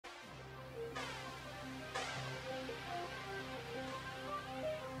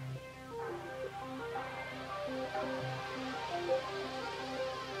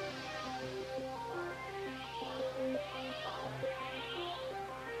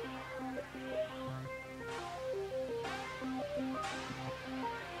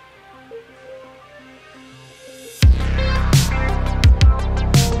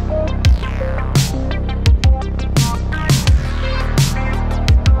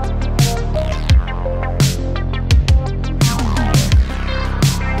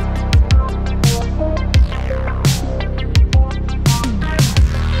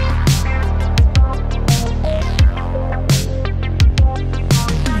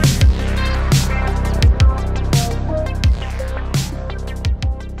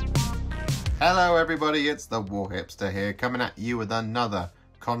Hello everybody, it's the Warhipster here, coming at you with another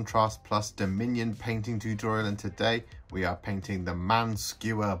Contrast Plus Dominion painting tutorial, and today we are painting the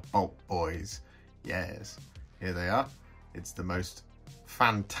Manskewer Boltboyz. Yes, here they are. It's the most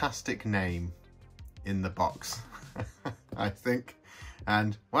fantastic name in the box, I think.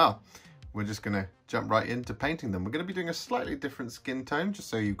 And well, we're just going to jump right into painting them. We're going to be doing a slightly different skin tone, just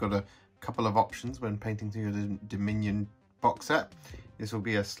so you've got a couple of options when painting to your Dominion box set. This will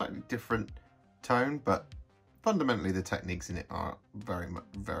be a slightly different tone, but fundamentally the techniques in it are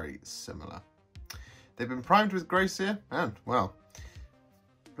very similar. They've been primed with grey Seer, and well,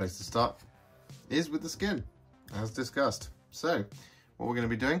 place to start is with the skin, as discussed. So what we're going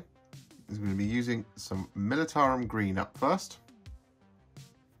to be doing is we're going to be using some Militarum Green up first,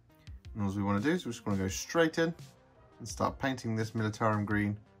 and all we want to do is we're just going to go straight in and start painting this Militarum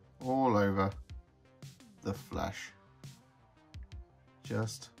Green all over the flesh,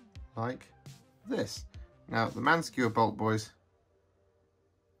 just like this. Now the Manskewer Boltboyz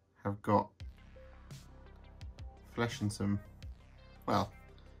have got flesh and some, well,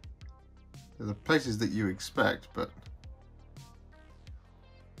 they're the places that you expect, but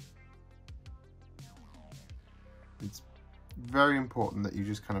it's very important that you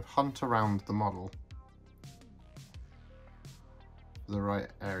just kind of hunt around the model for the right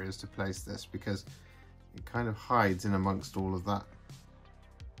areas to place this, because it kind of hides in amongst all of that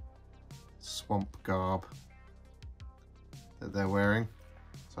swamp garb that they're wearing.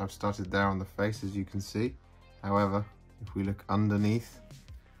 So I've started there on the face, as you can see. However, if we look underneath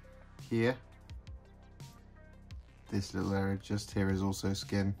here, this little area just here is also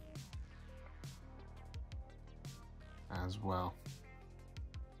skin as well.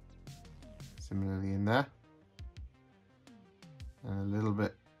 Similarly in there, and a little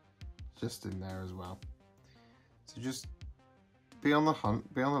bit just in there as well. So just be on the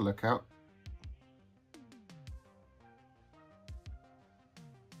hunt, be on the lookout.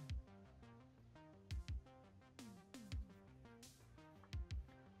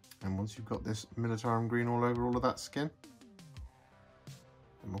 And once you've got this Militarum Green all over all of that skin,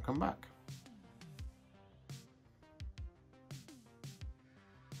 then we'll come back.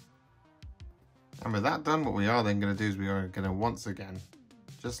 And with that done, what we are then going to do is we are going to once again,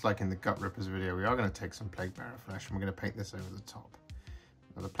 just like in the Gut Rippers video, we are going to take some Plaguebearer Flesh and we're going to paint this over the top.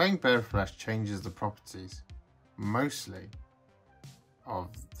 Now the Plaguebearer Flesh changes the properties mostly of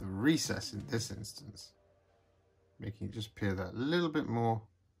the recess in this instance, making it just appear that little bit more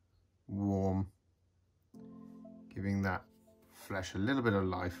warm, giving that flesh a little bit of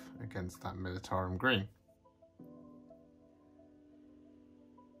life against that Militarum Green.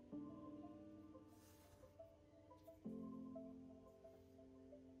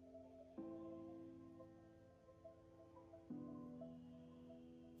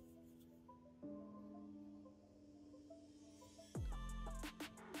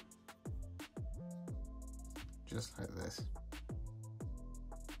 Just like this.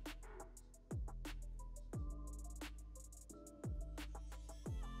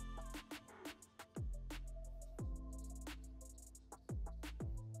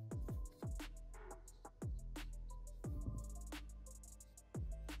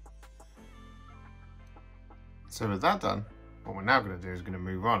 So with that done, what we're now going to do is going to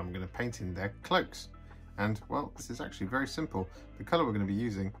move on. I'm going to paint in their cloaks. And well, this is actually very simple. The colour we're going to be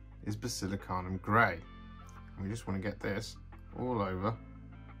using is Basilicanum Grey. And we just want to get this all over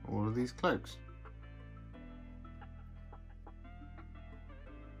all of these cloaks.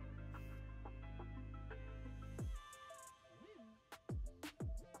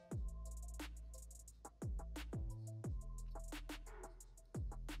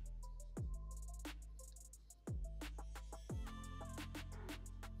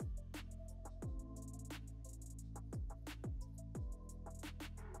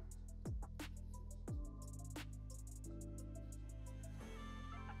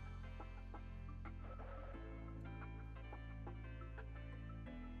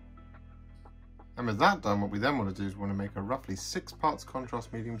 And with that done, what we then want to do is we want to make a roughly 6 parts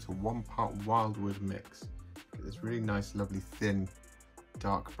contrast medium to 1 part Wyldwood mix. Get this really nice, lovely, thin,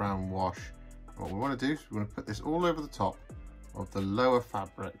 dark brown wash. And what we want to do is we want to put this all over the top of the lower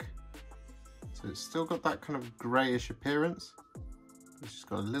fabric. So it's still got that kind of greyish appearance. It's just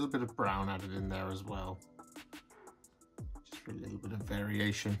got a little bit of brown added in there as well. Just for a little bit of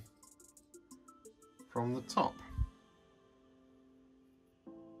variation from the top.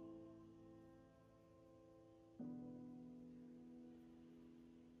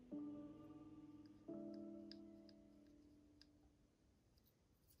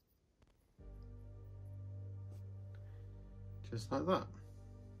 just like that.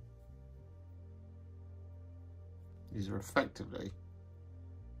 These are effectively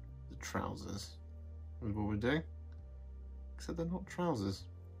the trousers with what we're doing, except they're not trousers.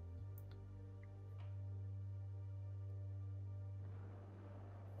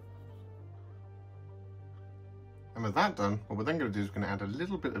 And with that done, what we're then going to do is we're going to add a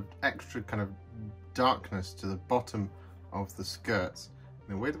little bit of extra kind of darkness to the bottom of the skirts.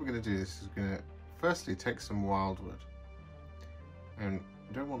 And the way that we're going to do this is we're going to firstly take some Wyldwood, and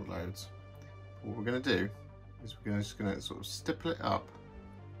we don't want loads. What we're going to do is we're just going to sort of stipple it up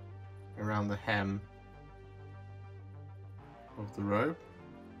around the hem of the robe.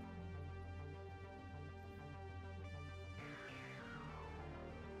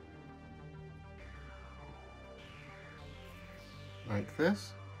 Like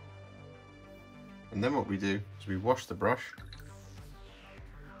this. And then what we do is we wash the brush,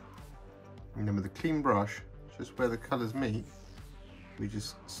 and then with a clean brush, just where the colours meet, we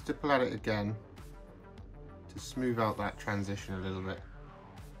just stipple at it again to smooth out that transition a little bit.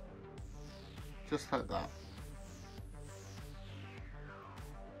 Just like that.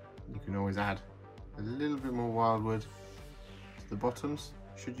 You can always add a little bit more Wyldwood to the bottoms,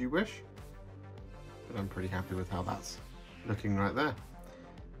 should you wish, but I'm pretty happy with how that's looking right there.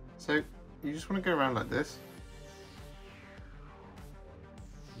 So you just want to go around like this.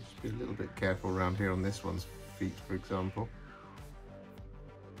 Just be a little bit careful around here on this one's feet, for example.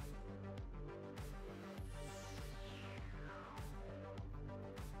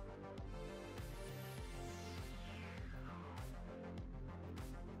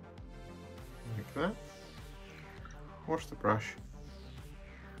 Like that. Wash the brush.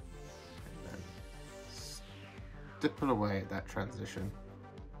 Stipple away at that transition,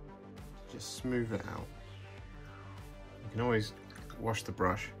 just smooth it out. You can always wash the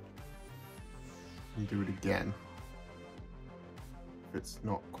brush and do it again if it's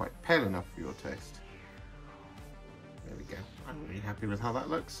not quite pale enough for your taste. There we go. I'm really happy with how that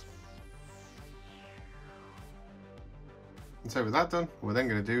looks. And so with that done, what we're then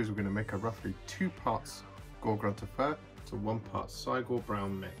going to do is we're going to make a roughly 2 parts Gore-Grunta Fur to 1 part Cygor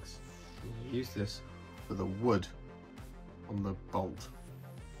Brown mix. We're going to use this for the wood on the bolt,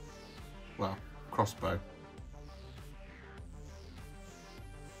 well, crossbow.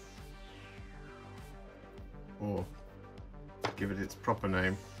 Or give it its proper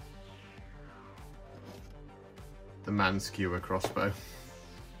name, the Manskewer crossbow.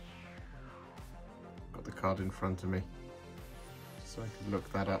 Got the card in front of me so I can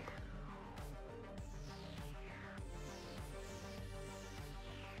look that up.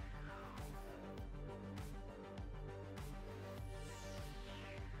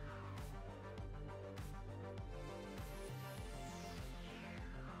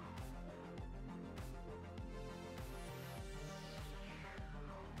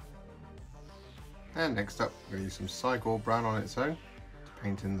 And next up, we're going to use some Cygor Brown on its own to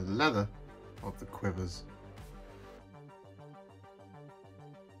paint in the leather of the quivers.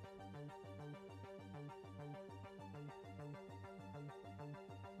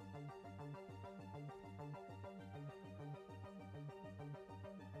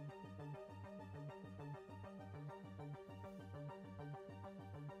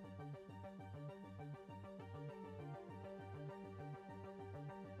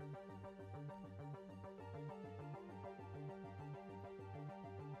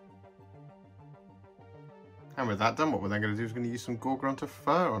 And with that done, what we're then going to do is going to use some Gore-Grunta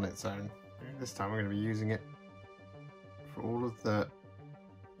Fur on its own. This time we're going to be using it for all of the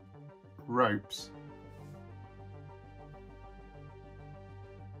ropes.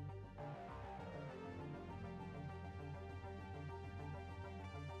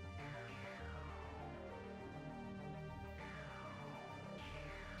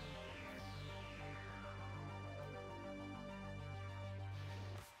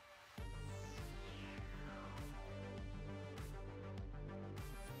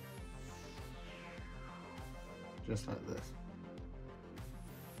 Just like this.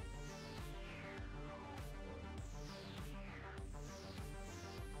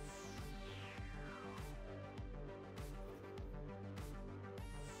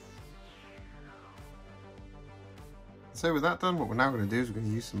 So with that done, what we're now going to do is we're going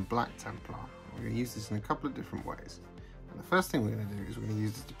to use some black Templar. We're going to use this in a couple of different ways. And the first thing we're going to do is we're going to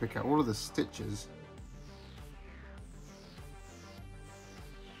use this to pick out all of the stitches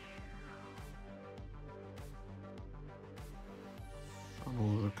on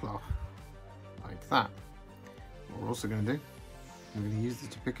all of the cloth, like that. What we're also going to do, we're going to use this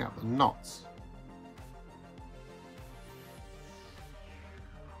to pick out the knots.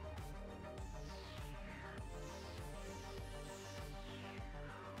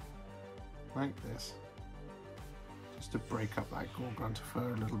 Like this. just to break up that Gore-Grunta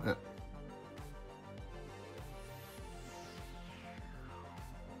Fur a little bit.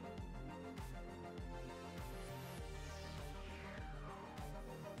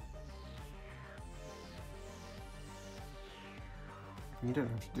 You don't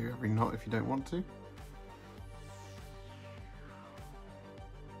have to do every knot if you don't want to.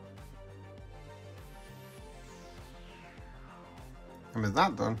 And with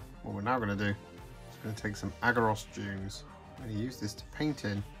that done, what we're now going to do is going to take some Aggaros Dunes. I'm going to use this to paint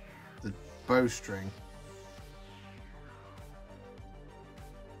in the bowstring.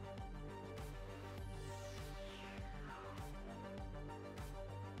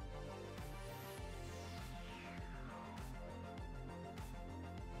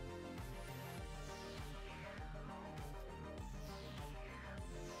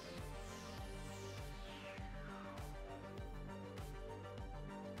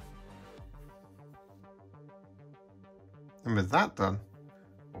 And with that done,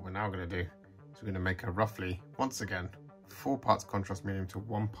 what we're now going to do is we're going to make a roughly, once again, 4 parts contrast medium to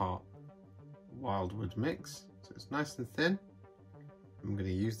 1 part Wyldwood mix. So it's nice and thin. I'm going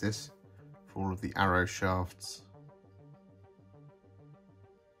to use this for all of the arrow shafts.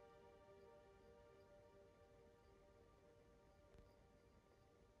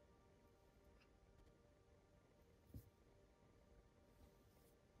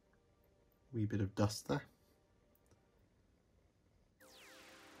 Wee bit of dust there.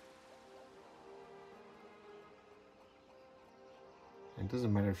 It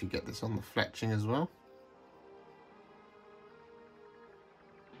doesn't matter if you get this on the fletching as well.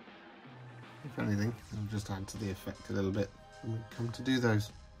 If anything, it'll just add to the effect a little bit when we come to do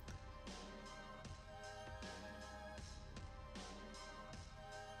those.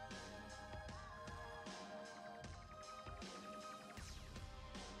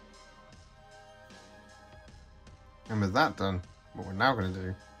 And with that done, what we're now going to do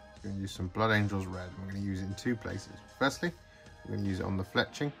is going to use some Blood Angels Red. We're going to use it in 2 places. Firstly, we're going to use it on the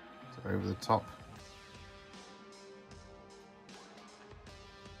fletching, so over the top.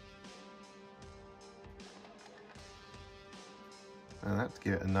 And that to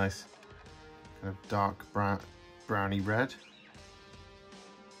give it a nice kind of dark browny red.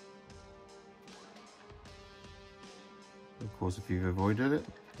 Of course, if you've avoided it,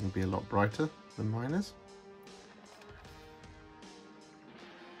 it'll be a lot brighter than mine is.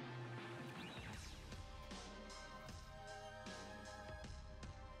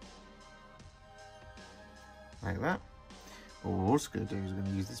 Like that. What we're also going to do is we're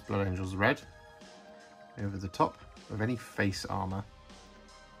going to use this Blood Angels Red over the top of any face armour.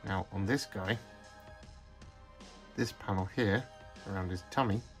 Now on this guy, this panel here around his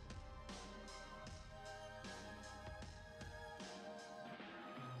tummy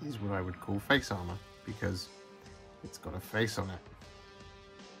is what I would call face armour because it's got a face on it.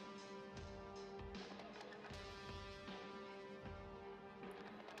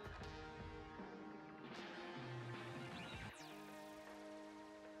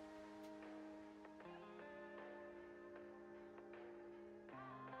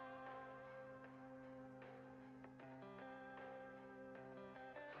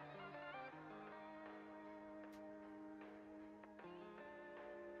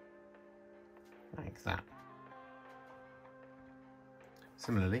 Like that.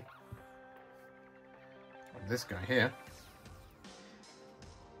 Similarly, on this guy here,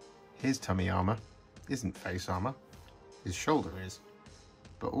 his tummy armour isn't face armour, his shoulder is,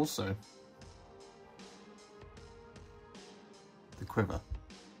 but also the quiver.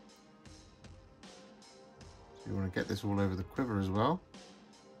 So you want to get this all over the quiver as well,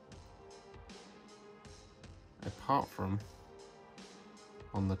 apart from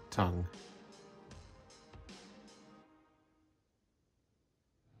on the tongue.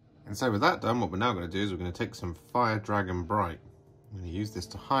 And so with that done, what we're now going to do is we're going to take some Fire Dragon Bright. I'm going to use this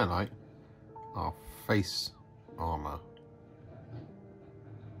to highlight our face armour.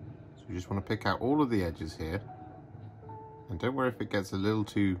 So we just want to pick out all of the edges here. And don't worry if it gets a little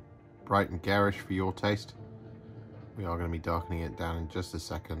too bright and garish for your taste. We are going to be darkening it down in just a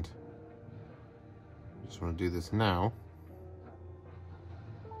second. Just want to do this now.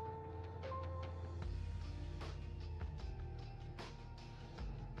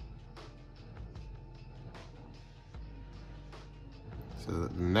 So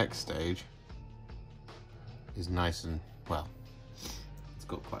that the next stage is nice and, well, it's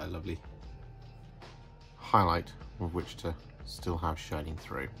got quite a lovely highlight of which to still have shining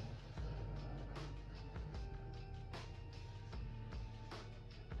through.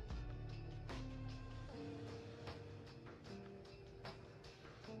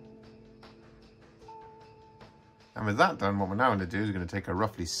 And with that done, what we're now going to do is we're going to take a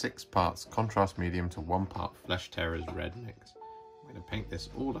roughly 6 parts contrast medium to 1 part Flesh Tearers red mix. We're going to paint this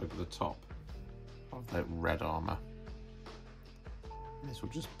all over the top of that red armour. This will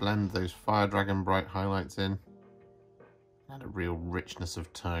just blend those Fire Dragon Bright highlights in, add a real richness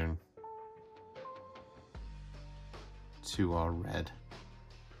of tone to our red.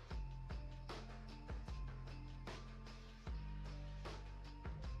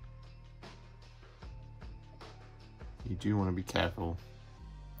 You do want to be careful,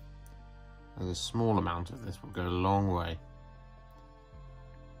 as a small amount of this will go a long way.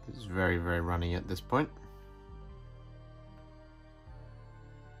 It's very, very runny at this point.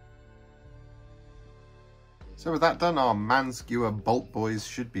 So with that done, our Manskewer Boltboyz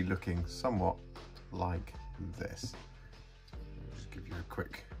should be looking somewhat like this. I'll just give you a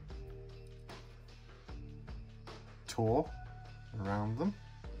quick tour around them,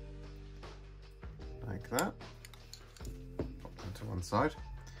 like that. To one side,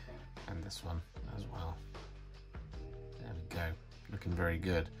 and this one as well. There we go, looking very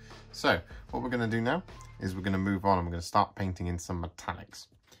good. So what we're going to do now is we're going to move on and we're going to start painting in some metallics.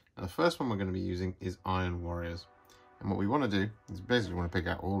 Now the first one we're going to be using is Iron Warriors, and what we want to do is basically want to pick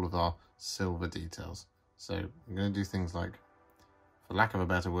out all of our silver details. So I'm going to do things like, for lack of a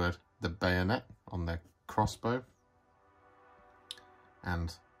better word, the bayonet on their crossbow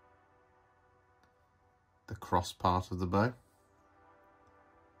and the cross part of the bow,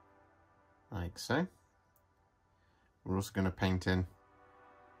 like so. We're also going to paint in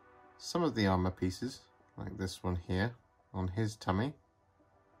some of the armor pieces, like this one here, on his tummy,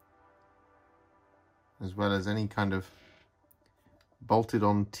 as well as any kind of bolted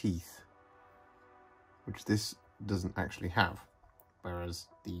on teeth, which this doesn't actually have. Whereas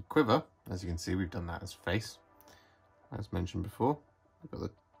the quiver, as you can see, we've done that as face, as mentioned before. We've got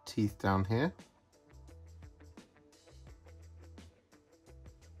the teeth down here.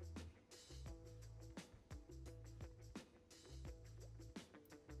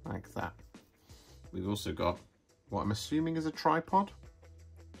 Like that. We've also got what I'm assuming is a tripod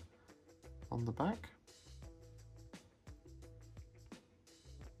on the back,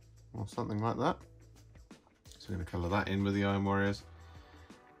 or something like that. So we're going to colour that in with the Iron Warriors.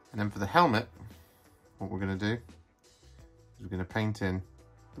 And then for the helmet, what we're going to do is we're going to paint in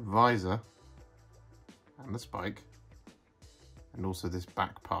the visor and the spike, and also this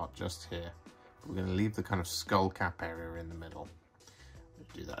back part just here. We're going to leave the kind of skull cap area in the middle.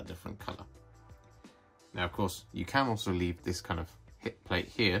 Do that a different colour. Now of course you can also leave this kind of hip plate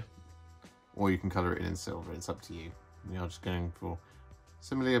here, or you can colour it in silver. It's up to you. We are just going for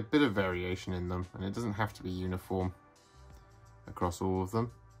similarly a bit of variation in them, and it doesn't have to be uniform across all of them.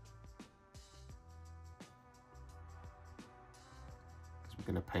 So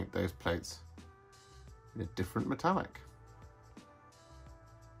we're going to paint those plates in a different metallic.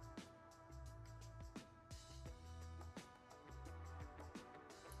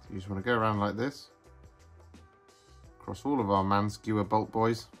 You just want to go around like this, across all of our Manskewer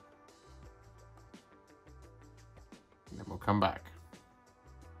Boltboyz, and then we'll come back.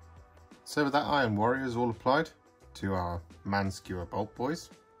 So with that Iron Warriors all applied to our Manskewer Boltboyz,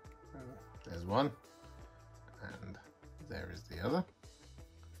 there's one, and there is the other,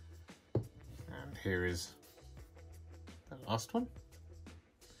 and here is the last one.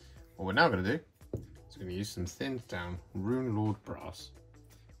 What we're now going to do is we're going to use some thinned down Runelord Brass.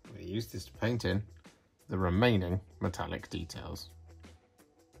 I'm going to use this to paint in the remaining metallic details.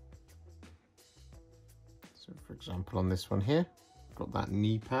 So for example on this one here, I've got that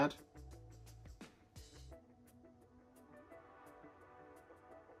knee pad.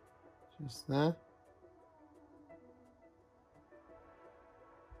 Just there.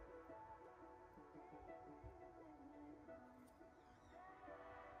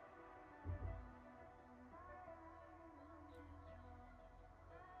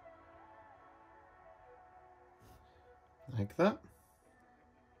 Like that.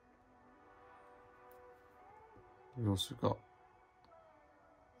 We've also got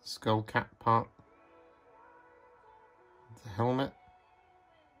the skull cap part, the helmet,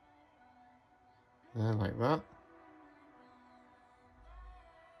 there like that.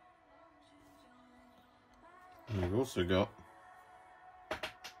 And we've also got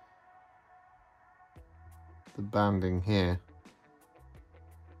the banding here.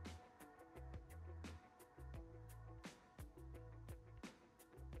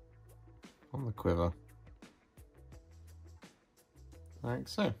 On the quiver, like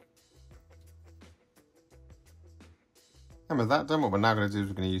so. And with that done, what we're now going to do is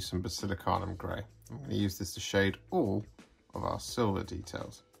we're going to use some Basilicanum Grey. I'm going to use this to shade all of our silver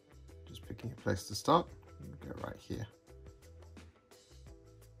details. Just picking a place to start. Go right here.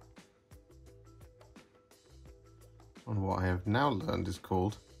 And what I have now learned is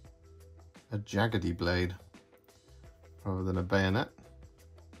called a jaggedy blade rather than a bayonet.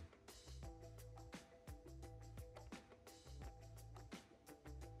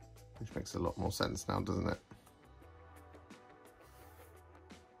 Which makes a lot more sense now, doesn't it?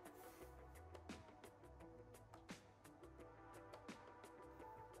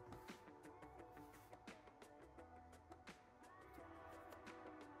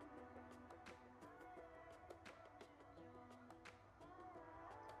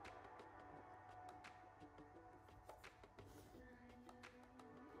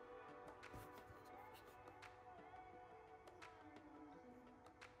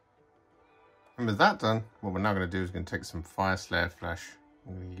 And with that done, what we're now going to do is going to take some Fyreslayer Flesh.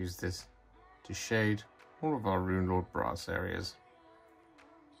 I'm going to use this to shade all of our Runelord Brass areas.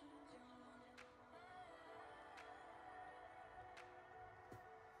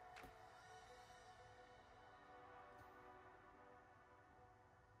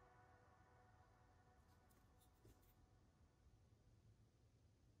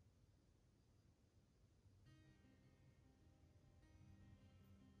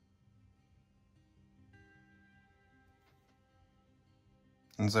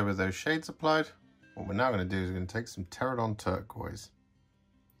 And so with those shades applied, what we're now going to do is we're going to take some Terradon Turquoise.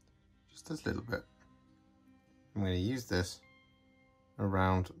 Just this little bit. I'm going to use this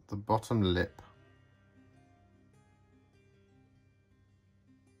around the bottom lip.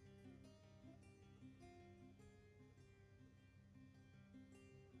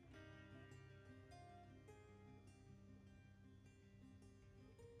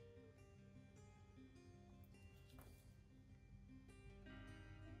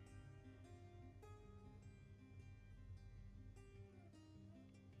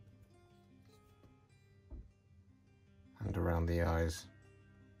 And around the eyes.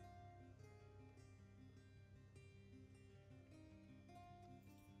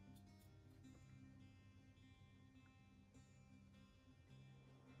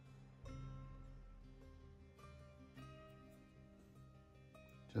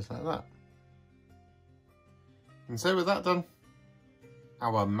 Just like that. And so with that done,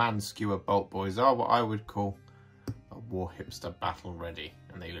 our Manskewer Boltboyz are what I would call a Warhipster battle ready.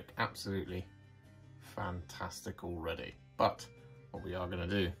 And they look absolutely fantastic already. But what we are going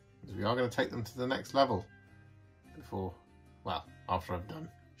to do is we are going to take them to the next level before, well, after I've done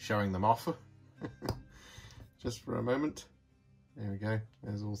showing them off. Just for a moment. There we go.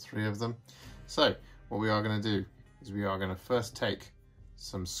 There's all three of them. So what we are going to do is we are going to first take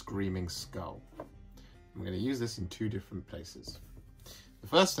some Screaming Skull. I'm going to use this in two different places. The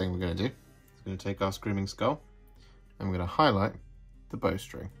first thing we're going to do is going to take our Screaming Skull and we're going to highlight the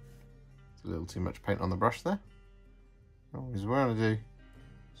bowstring. It's a little too much paint on the brush there. What we're going to do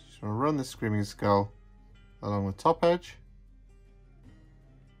is just want to run this Screaming Skull along the top edge.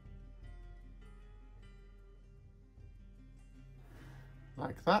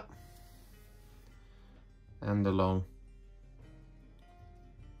 Like that. And along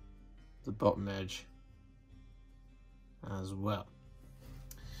the bottom edge as well.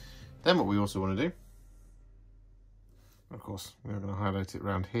 Then what we also want to do, of course, we're going to highlight it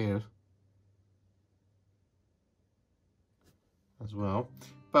around here as well.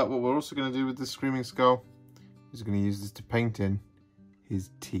 But what we're also going to do with this Screaming Skull is going to use this to paint in his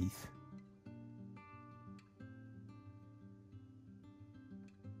teeth.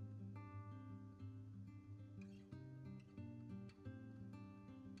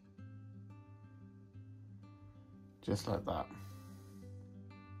 Just like that.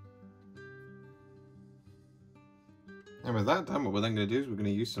 And with that done, what we're then going to do is we're going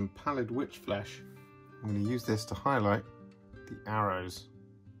to use some Pallid Witch Flesh. I'm going to use this to highlight the arrows.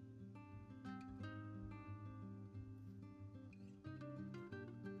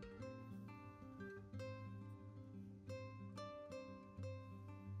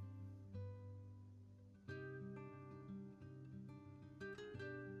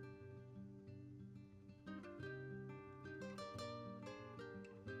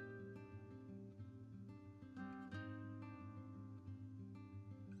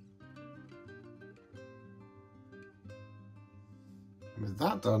 With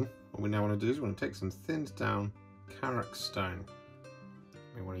that done, what we now want to do is we want to take some thinned down Karak Stone.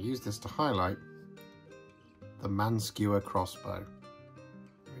 We want to use this to highlight the Manskewer crossbow.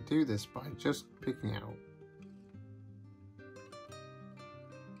 We do this by just picking out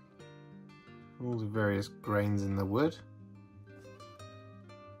all the various grains in the wood.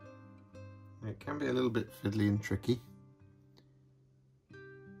 It can be a little bit fiddly and tricky.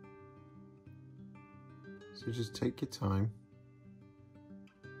 So just take your time.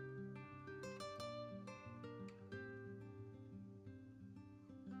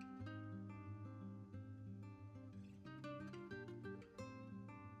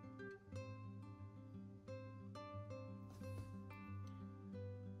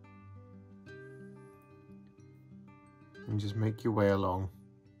 And just make your way along.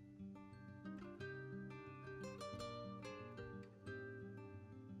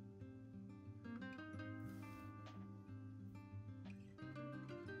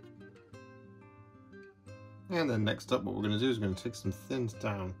 And then next up, what we're going to do is we're going to take some thinned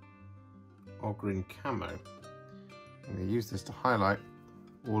down Ogryn Camo. I'm going to use this to highlight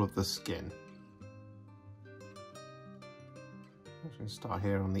all of the skin. I'm going to start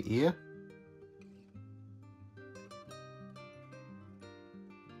here on the ear.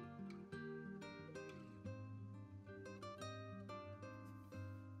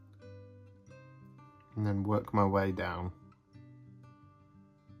 And then work my way down.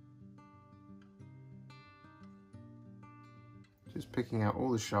 Just picking out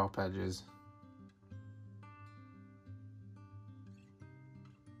all the sharp edges.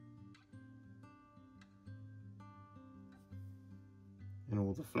 And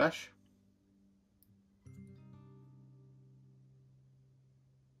all the flesh.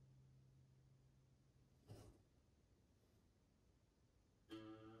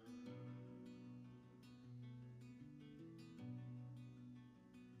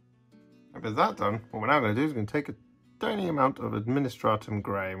 And with that done, what we're now going to do is we're going to take a tiny amount of Administratum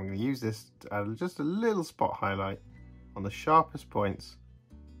Grey. I'm going to use this to add just a little spot highlight on the sharpest points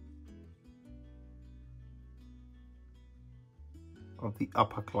of the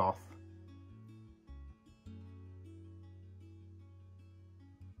upper cloth.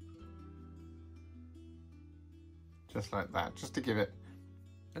 Just like that, just to give it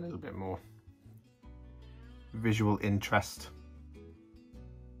a little bit more visual interest.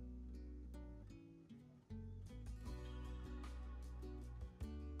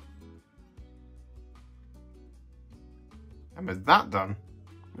 And with that done,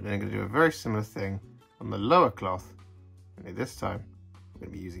 we're then going to do a very similar thing on the lower cloth, only this time we're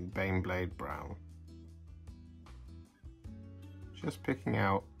going to be using Baneblade Brown. Just picking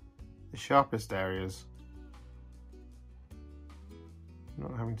out the sharpest areas,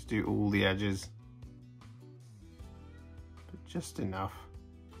 not having to do all the edges, but just enough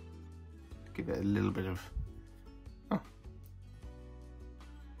to give it a little bit of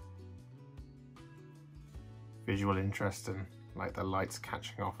visual interest and like the lights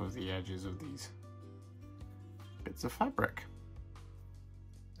catching off of the edges of these bits of fabric.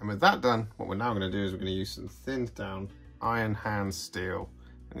 And with that done, what we're now going to do is we're going to use some thinned down iron hand steel.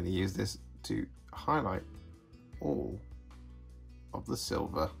 I'm going to use this to highlight all of the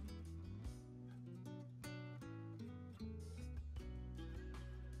silver.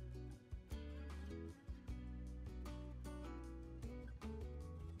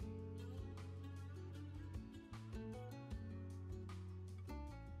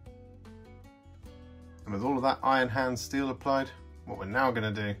 And with all of that iron hand steel applied, what we're now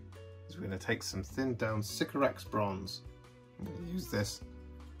going to do is we're going to take some thinned down Sycorax Bronze. I'm going to use this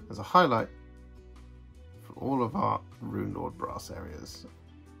as a highlight for all of our Runelord Brass areas.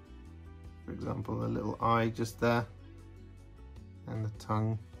 For example, the little eye just there, and the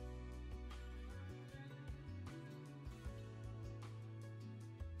tongue.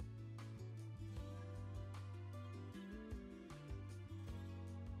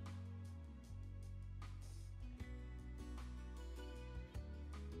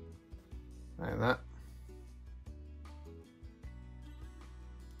 Like that.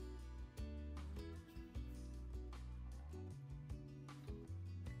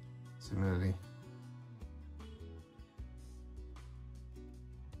 Similarly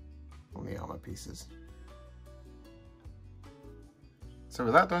on the armor pieces. So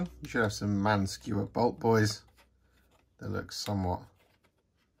with that done, you should have some Manskewer Boltboyz that look somewhat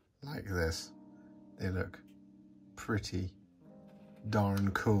like this. They look pretty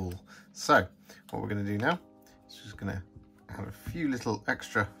darn cool. So what we're going to do now is just going to add a few little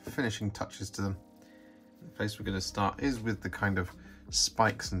extra finishing touches to them. The place we're going to start is with the kind of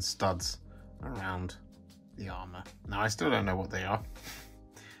spikes and studs around the armor. Now I still don't know what they are.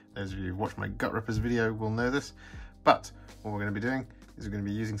 Those of you who've watched my Gut Rippers video will know this, but what we're going to be doing is we're going to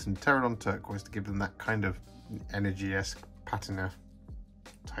be using some Terradon Turquoise to give them that kind of energy-esque patina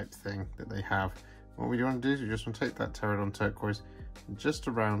type thing that they have. What we want to do is we just want to take that Terradon Turquoise and just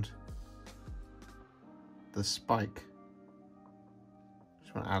around the spike,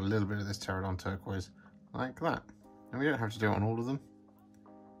 just want to add a little bit of this Terradon Turquoise like that. And we don't have to do it on all of them.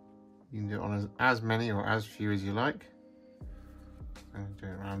 You can do it on as many or as few as you like. I'm going to do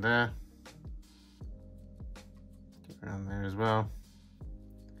it around there. Do it around there as well.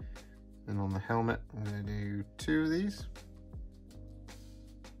 And on the helmet, I'm going to do 2 of these.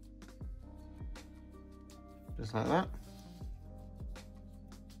 Just like that.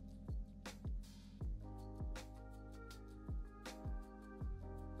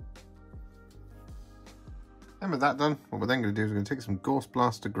 And with that done, what we're then going to do is we're going to take some Gauss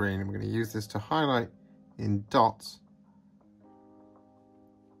Blaster Green and we're going to use this to highlight in dots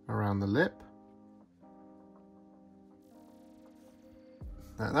around the lip.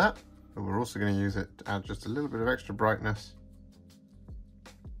 Like that. But we're also going to use it to add just a little bit of extra brightness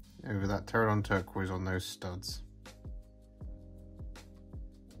over that Terradon Turquoise on those studs.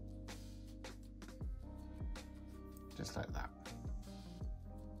 Just like that.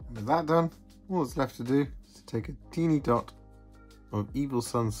 And with that done, all that's left to do is to take a teeny dot of Evil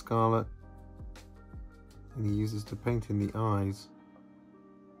Sun Scarlet and he uses to paint in the eyes.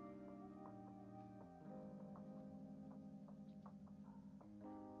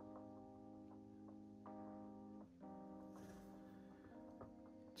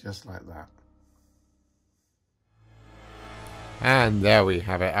 Just like that. And there we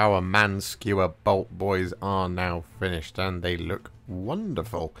have it. Our Manskewer Boltboyz are now finished and they look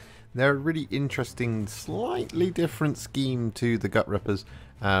wonderful. They're a really interesting, slightly different scheme to the Gut Rippers,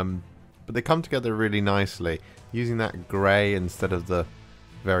 but they come together really nicely. Using that grey instead of the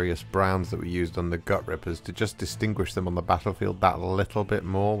various browns that we used on the Gut Rippers to just distinguish them on the battlefield that little bit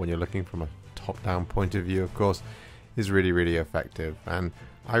more when you're looking from a top-down point of view, of course, is really, really effective. And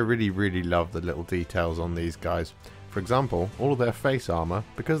I really love the little details on these guys. For example, all of their face armor,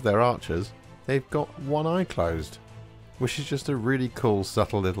 because they're archers, they've got one eye closed, which is just a really cool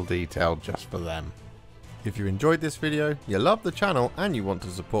subtle little detail just for them. If you enjoyed this video, you love the channel and you want to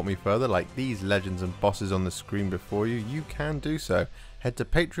support me further like these legends and bosses on the screen before you, you can do so. Head to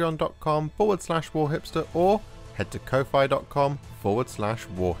patreon.com/warhipster or head to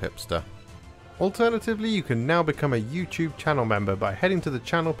ko-fi.com/warhipster. Alternatively, you can now become a YouTube channel member by heading to the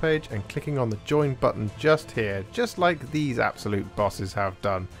channel page and clicking on the join button just here, just like these absolute bosses have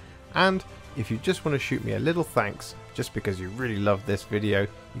done. And if you just want to shoot me a little thanks, just because you really love this video,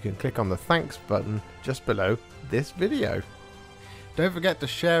 you can click on the thanks button just below this video. Don't forget to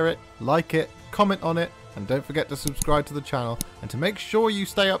share it, like it, comment on it, and don't forget to subscribe to the channel. And to make sure you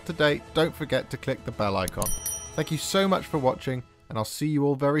stay up to date, don't forget to click the bell icon. Thank you so much for watching, and I'll see you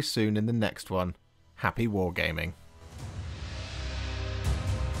all very soon in the next one. Happy wargaming.